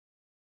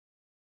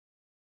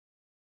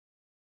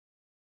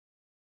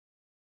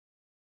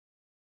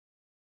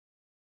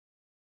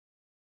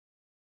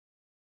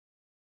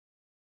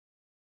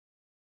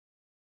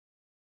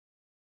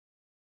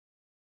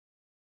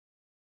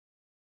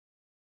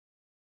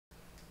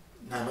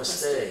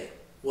Namaste.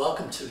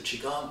 Welcome to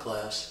Qigong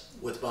class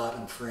with Bob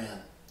and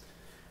Fran.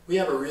 We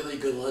have a really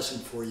good lesson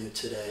for you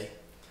today.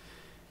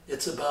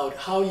 It's about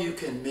how you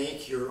can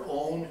make your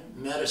own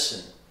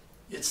medicine.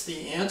 It's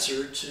the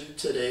answer to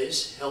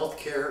today's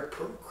healthcare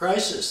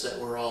crisis that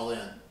we're all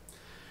in.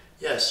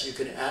 Yes, you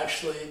can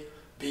actually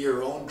be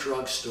your own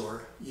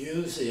drugstore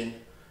using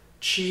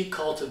qi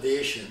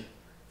cultivation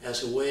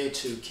as a way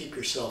to keep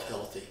yourself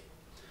healthy.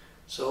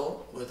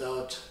 So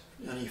without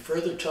any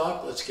further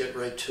talk, let's get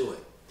right to it.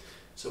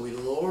 So we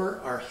lower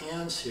our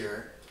hands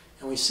here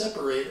and we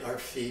separate our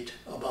feet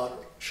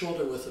about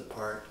shoulder width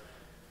apart.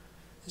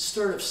 And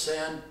sort of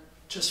stand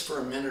just for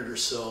a minute or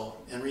so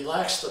and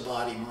relax the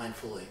body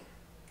mindfully.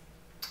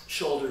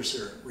 Shoulders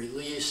are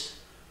released.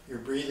 You're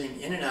breathing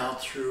in and out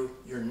through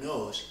your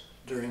nose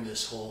during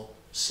this whole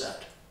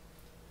set.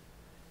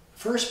 The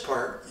first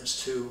part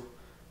is to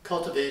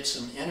cultivate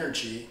some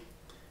energy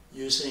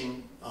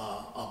using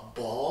a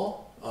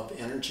ball of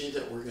energy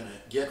that we're going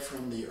to get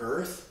from the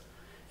earth.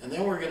 And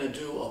then we're going to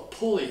do a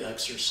pulley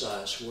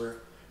exercise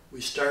where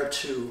we start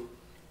to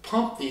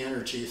pump the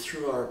energy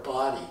through our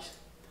bodies.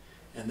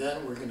 And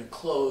then we're going to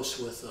close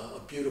with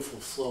a beautiful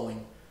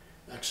flowing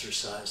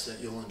exercise that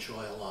you'll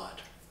enjoy a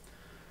lot.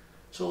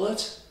 So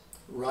let's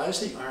rise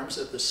the arms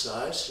at the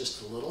sides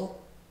just a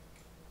little.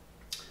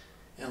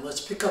 And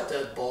let's pick up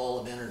that ball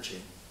of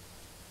energy.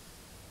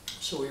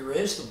 So we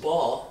raise the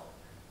ball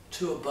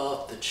to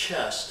about the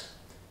chest.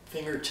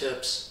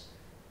 Fingertips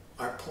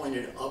are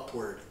pointed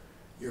upward.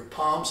 Your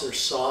palms are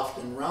soft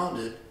and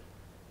rounded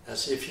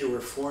as if you were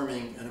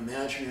forming an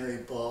imaginary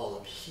ball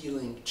of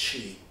healing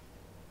qi.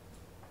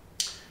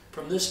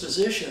 From this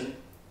position,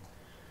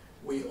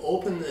 we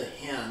open the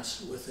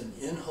hands with an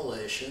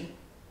inhalation,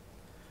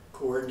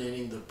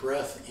 coordinating the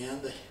breath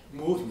and the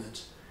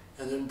movements,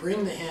 and then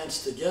bring the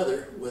hands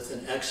together with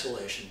an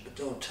exhalation, but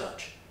don't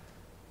touch.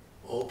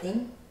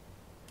 Open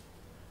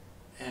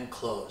and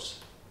close.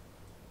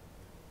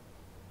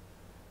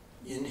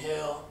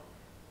 Inhale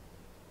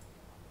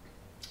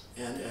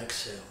and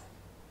exhale.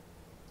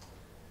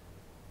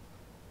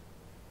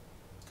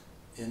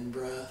 In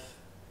breath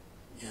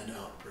and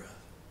out breath.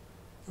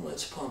 And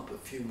let's pump a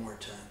few more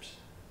times.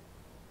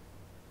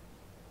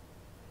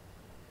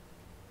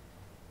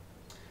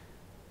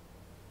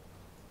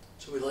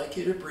 So we'd like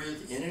you to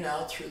breathe in and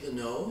out through the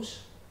nose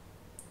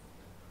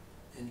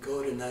and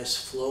go at a nice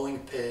flowing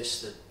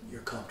pace that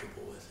you're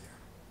comfortable with here.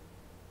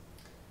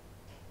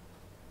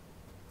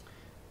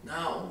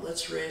 Now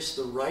let's raise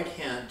the right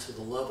hand to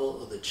the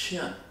level of the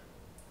chin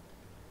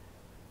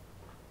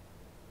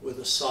with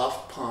a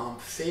soft palm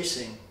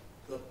facing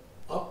the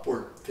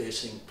upward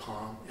facing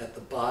palm at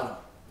the bottom,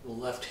 the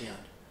left hand.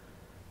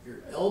 Your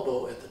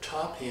elbow at the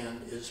top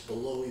hand is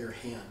below your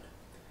hand.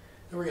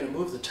 Then we're going to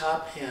move the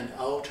top hand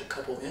out a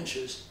couple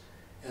inches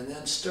and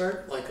then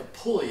start like a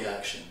pulley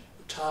action.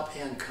 The top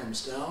hand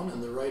comes down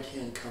and the right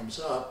hand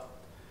comes up.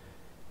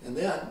 And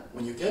then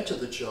when you get to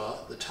the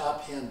jaw, the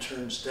top hand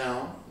turns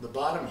down, the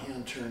bottom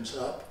hand turns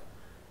up,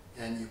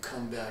 and you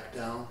come back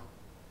down.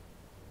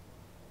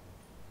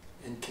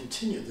 And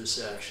continue this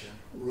action,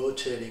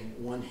 rotating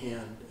one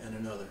hand and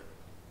another.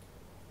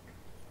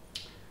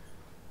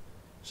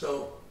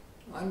 So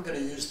I'm going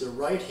to use the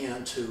right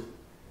hand to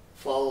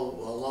follow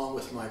along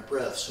with my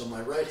breath. So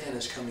my right hand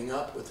is coming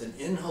up with an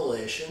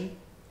inhalation,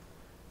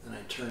 and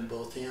I turn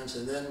both hands,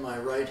 and then my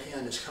right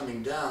hand is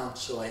coming down,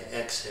 so I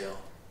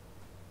exhale.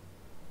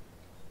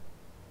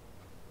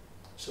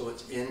 So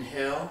it's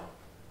inhale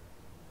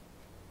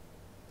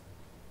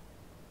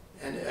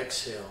and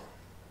exhale.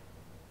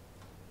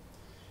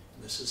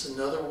 This is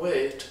another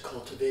way to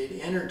cultivate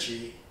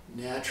energy,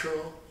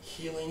 natural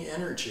healing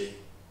energy.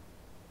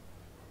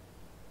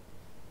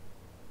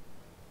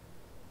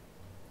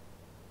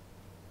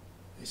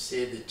 I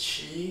say the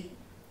qi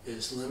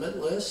is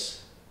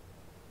limitless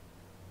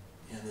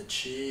and the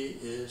qi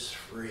is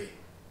free.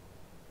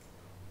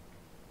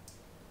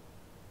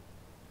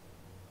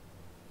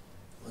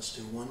 Let's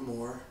do one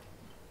more.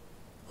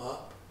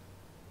 Up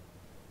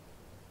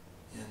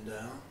and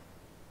down.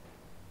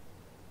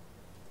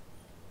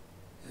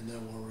 And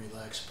then we'll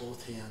relax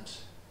both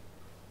hands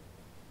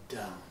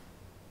down.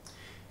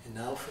 And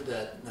now for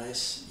that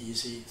nice,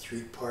 easy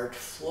three-part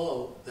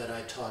flow that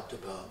I talked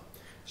about.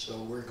 So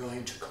we're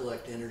going to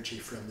collect energy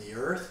from the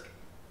earth,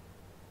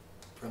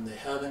 from the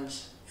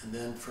heavens, and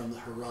then from the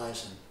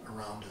horizon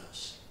around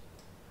us.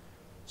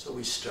 So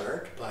we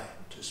start by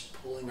just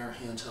pulling our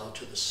hands out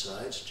to the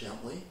sides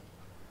gently,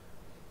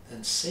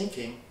 then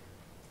sinking,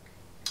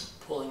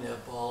 pulling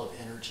that ball of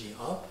energy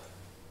up,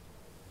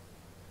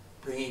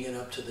 bringing it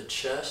up to the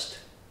chest,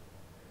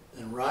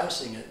 then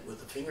rising it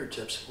with the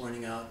fingertips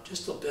pointing out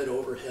just a bit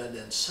overhead,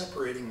 then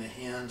separating the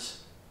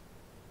hands,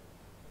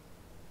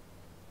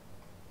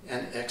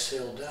 and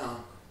exhale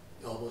down.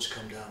 Elbows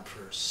come down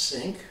first.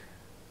 Sink.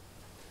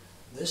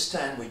 This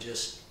time we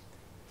just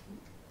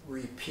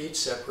repeat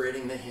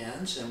separating the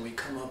hands and we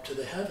come up to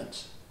the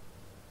heavens.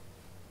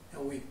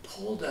 And we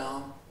pull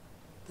down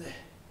the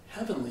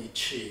heavenly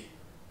qi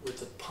with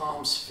the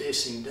palms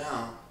facing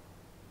down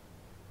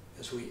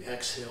as we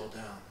exhale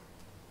down.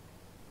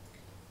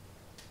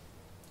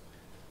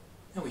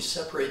 And we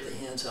separate the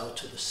hands out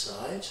to the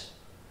sides.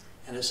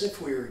 And as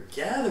if we were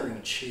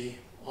gathering chi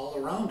all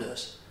around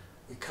us,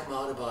 we come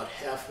out about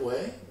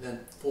halfway,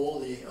 then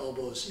fold the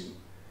elbows in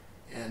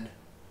and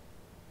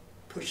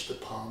push the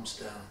palms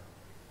down.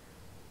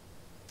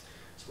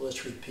 So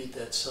let's repeat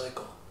that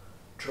cycle.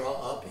 Draw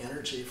up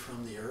energy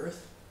from the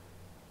earth,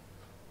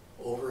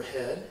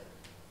 overhead,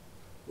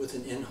 with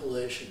an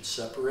inhalation.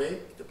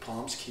 Separate, the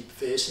palms keep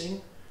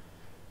facing.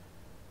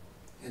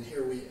 And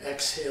here we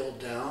exhale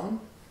down.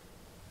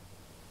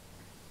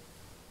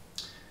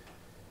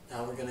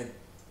 Now we're going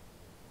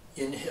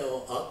to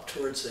inhale up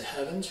towards the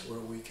heavens where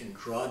we can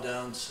draw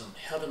down some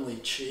heavenly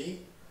chi.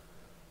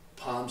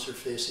 Palms are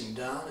facing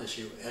down as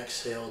you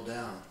exhale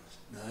down.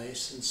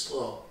 Nice and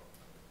slow.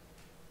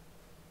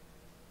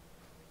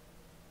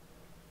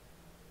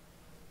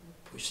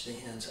 Push the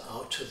hands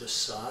out to the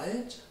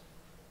sides.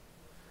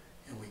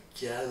 And we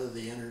gather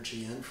the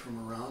energy in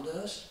from around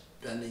us,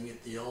 bending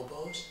at the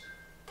elbows.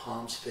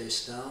 Palms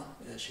face down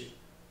as you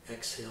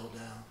exhale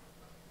down.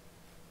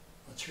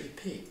 Let's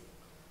repeat.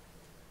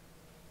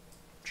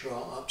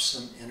 Draw up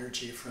some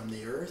energy from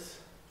the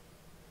earth,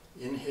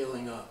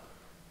 inhaling up.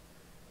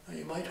 Now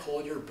you might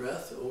hold your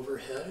breath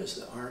overhead as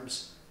the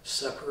arms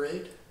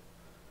separate.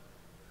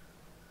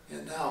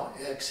 And now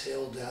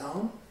exhale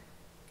down.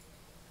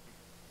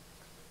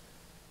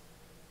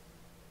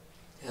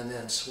 And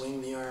then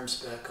swing the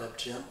arms back up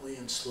gently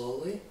and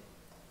slowly.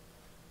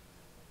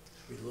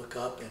 We look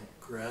up and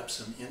grab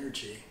some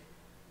energy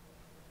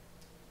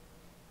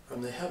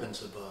from the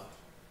heavens above,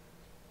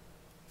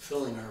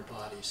 filling our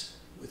bodies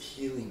with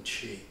healing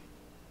chi.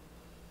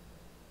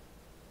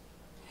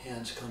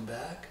 Hands come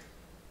back,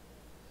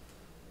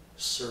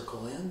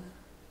 circle in,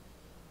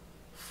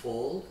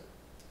 fold,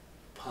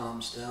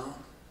 palms down,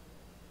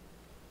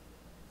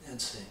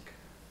 and sink.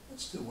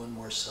 Let's do one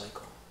more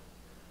cycle.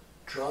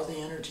 Draw the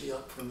energy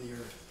up from the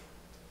earth.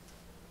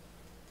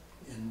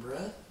 In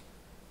breath,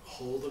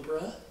 hold the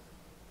breath,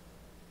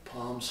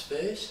 palms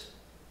face,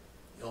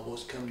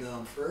 elbows come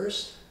down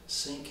first,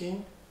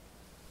 sinking.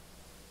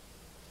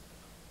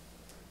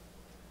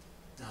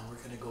 Now we're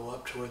going to go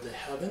up toward the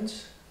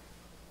heavens.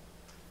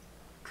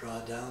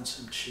 Draw down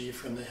some chi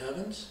from the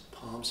heavens,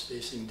 palms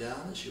facing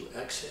down as you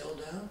exhale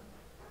down.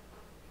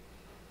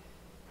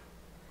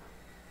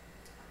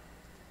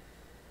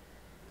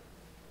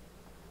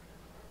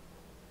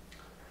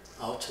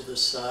 Out to the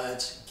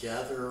sides,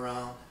 gather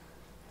around,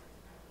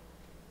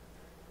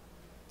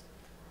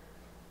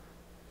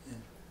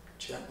 and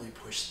gently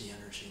push the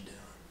energy down.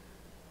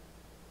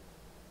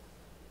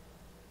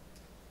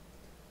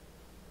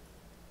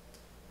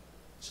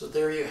 So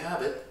there you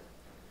have it,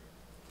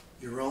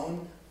 your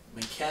own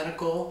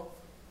mechanical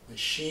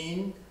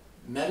machine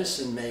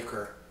medicine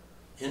maker,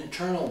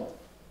 internal.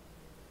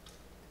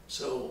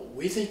 So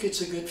we think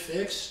it's a good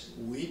fix.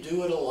 We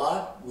do it a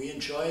lot. We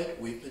enjoy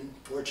it. We've been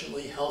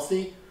fortunately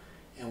healthy,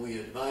 and we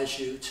advise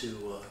you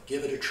to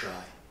give it a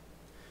try.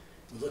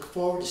 We look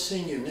forward to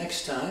seeing you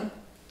next time.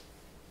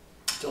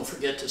 Don't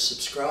forget to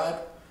subscribe.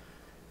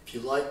 If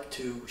you'd like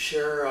to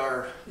share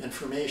our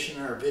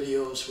information, our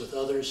videos with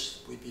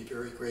others, we'd be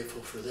very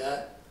grateful for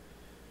that.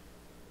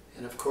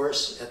 And of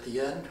course, at the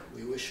end,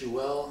 we wish you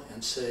well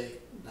and say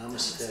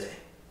namaste.